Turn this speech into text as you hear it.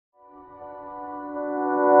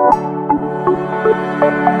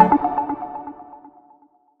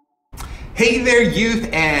Hey there, youth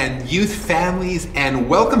and youth families, and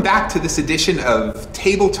welcome back to this edition of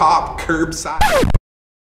Tabletop Curbside.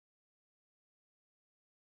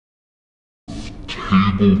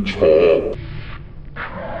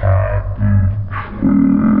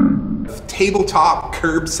 Tabletop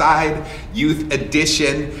Curbside Youth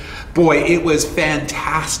Edition. Boy, it was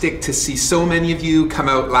fantastic to see so many of you come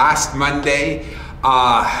out last Monday.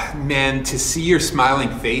 Man, to see your smiling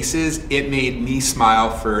faces, it made me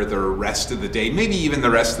smile for the rest of the day, maybe even the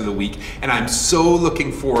rest of the week. And I'm so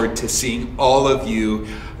looking forward to seeing all of you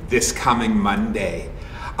this coming Monday.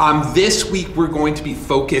 This week, we're going to be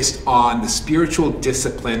focused on the spiritual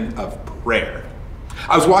discipline of prayer.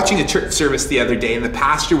 I was watching a church service the other day, and the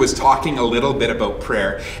pastor was talking a little bit about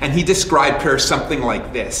prayer, and he described prayer something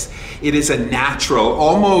like this. It is a natural,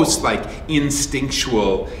 almost like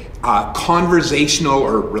instinctual, conversational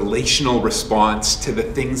or relational response to the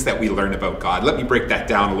things that we learn about God. Let me break that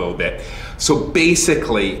down a little bit. So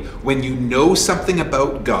basically, when you know something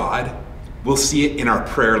about God, we'll see it in our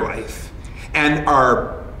prayer life. And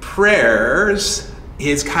our prayers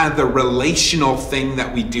is kind of the relational thing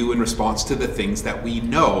that we do in response to the things that we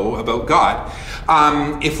know about God.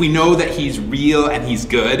 If we know that He's real and He's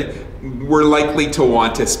good, we're likely to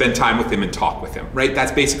want to spend time with Him and talk with Him, right?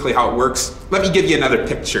 That's basically how it works. Let me give you another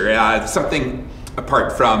picture, something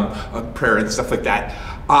apart from prayer and stuff like that.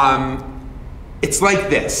 It's like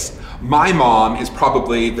this. My mom is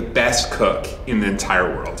probably the best cook in the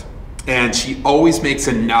entire world. And she always makes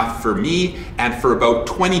enough for me and for about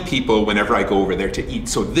 20 people whenever I go over there to eat.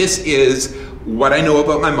 So this is what I know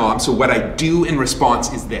about my mom. So what I do in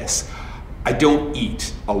response is this. I don't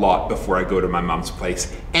eat a lot before I go to my mom's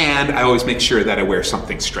place. And I always make sure that I wear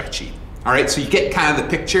something stretchy. All right, so you get kind of the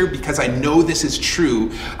picture. Because I know this is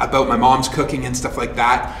true about my mom's cooking and stuff like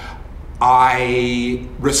that, I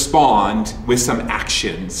respond with some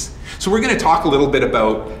actions. So we're going to talk a little bit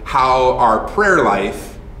about how our prayer life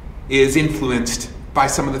is influenced by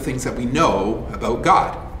some of the things that we know about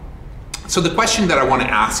God. So the question that I want to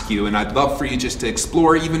ask you, and I'd love for you just to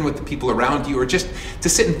explore even with the people around you, or just to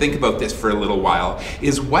sit and think about this for a little while,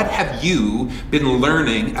 is what have you been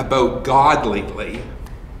learning about God lately?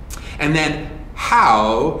 And then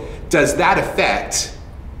how does that affect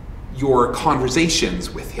your conversations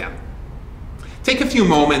with Him? Take a few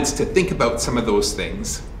moments to think about some of those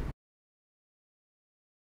things.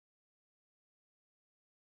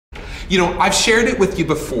 You know, I've shared it with you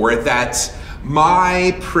before that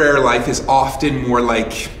my prayer life is often more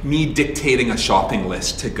like me dictating a shopping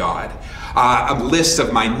list to God. A list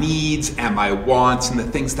of my needs and my wants and the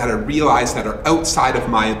things that I realize that are outside of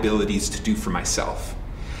my abilities to do for myself.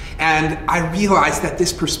 And I realize that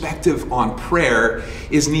this perspective on prayer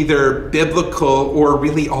is neither biblical or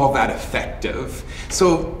really all that effective.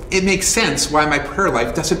 So it makes sense why my prayer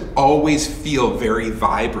life doesn't always feel very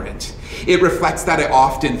vibrant. It reflects that I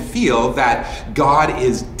often feel that God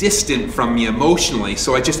is distant from me emotionally,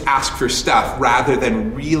 so I just ask for stuff rather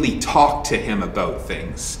than really talk to Him about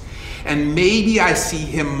things. And maybe I see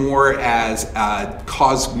Him more as a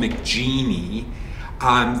cosmic genie,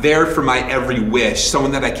 there for my every wish,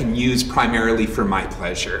 someone that I can use primarily for my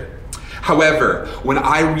pleasure. However, when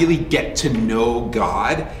I really get to know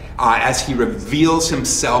God, as He reveals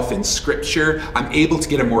Himself in Scripture, I'm able to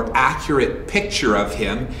get a more accurate picture of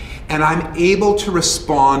Him, and I'm able to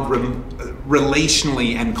respond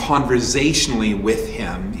relationally and conversationally with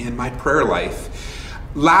Him in my prayer life.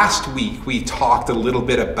 Last week, we talked a little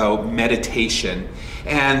bit about meditation,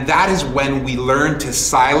 and that is when we learn to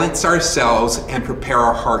silence ourselves and prepare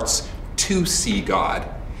our hearts to see God.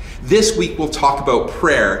 This week, we'll talk about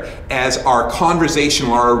prayer as our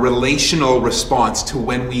conversational, our relational response to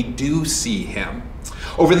when we do see Him.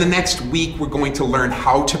 Over the next week, we're going to learn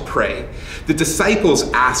how to pray. The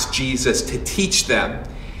disciples asked Jesus to teach them,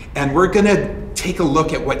 and we're going to take a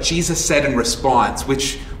look at what Jesus said in response,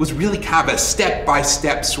 which was really kind of a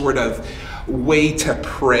step-by-step sort of way to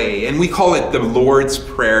pray. And we call it the Lord's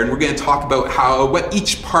Prayer, and we're going to talk about what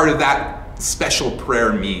each part of that special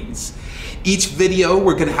prayer means. Each video,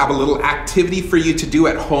 we're going to have a little activity for you to do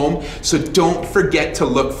at home, so don't forget to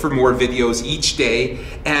look for more videos each day.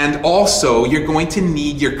 And also, you're going to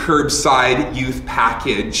need your Curbside Youth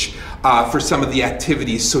Package for some of the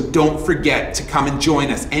activities, so don't forget to come and join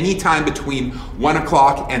us anytime between 1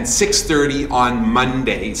 o'clock and 6:30 on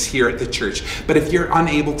Mondays here at the church. But if you're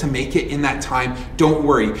unable to make it in that time, don't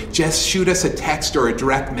worry. Just shoot us a text or a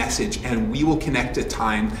direct message and we will connect a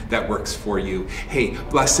time that works for you. Hey,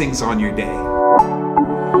 blessings on your day.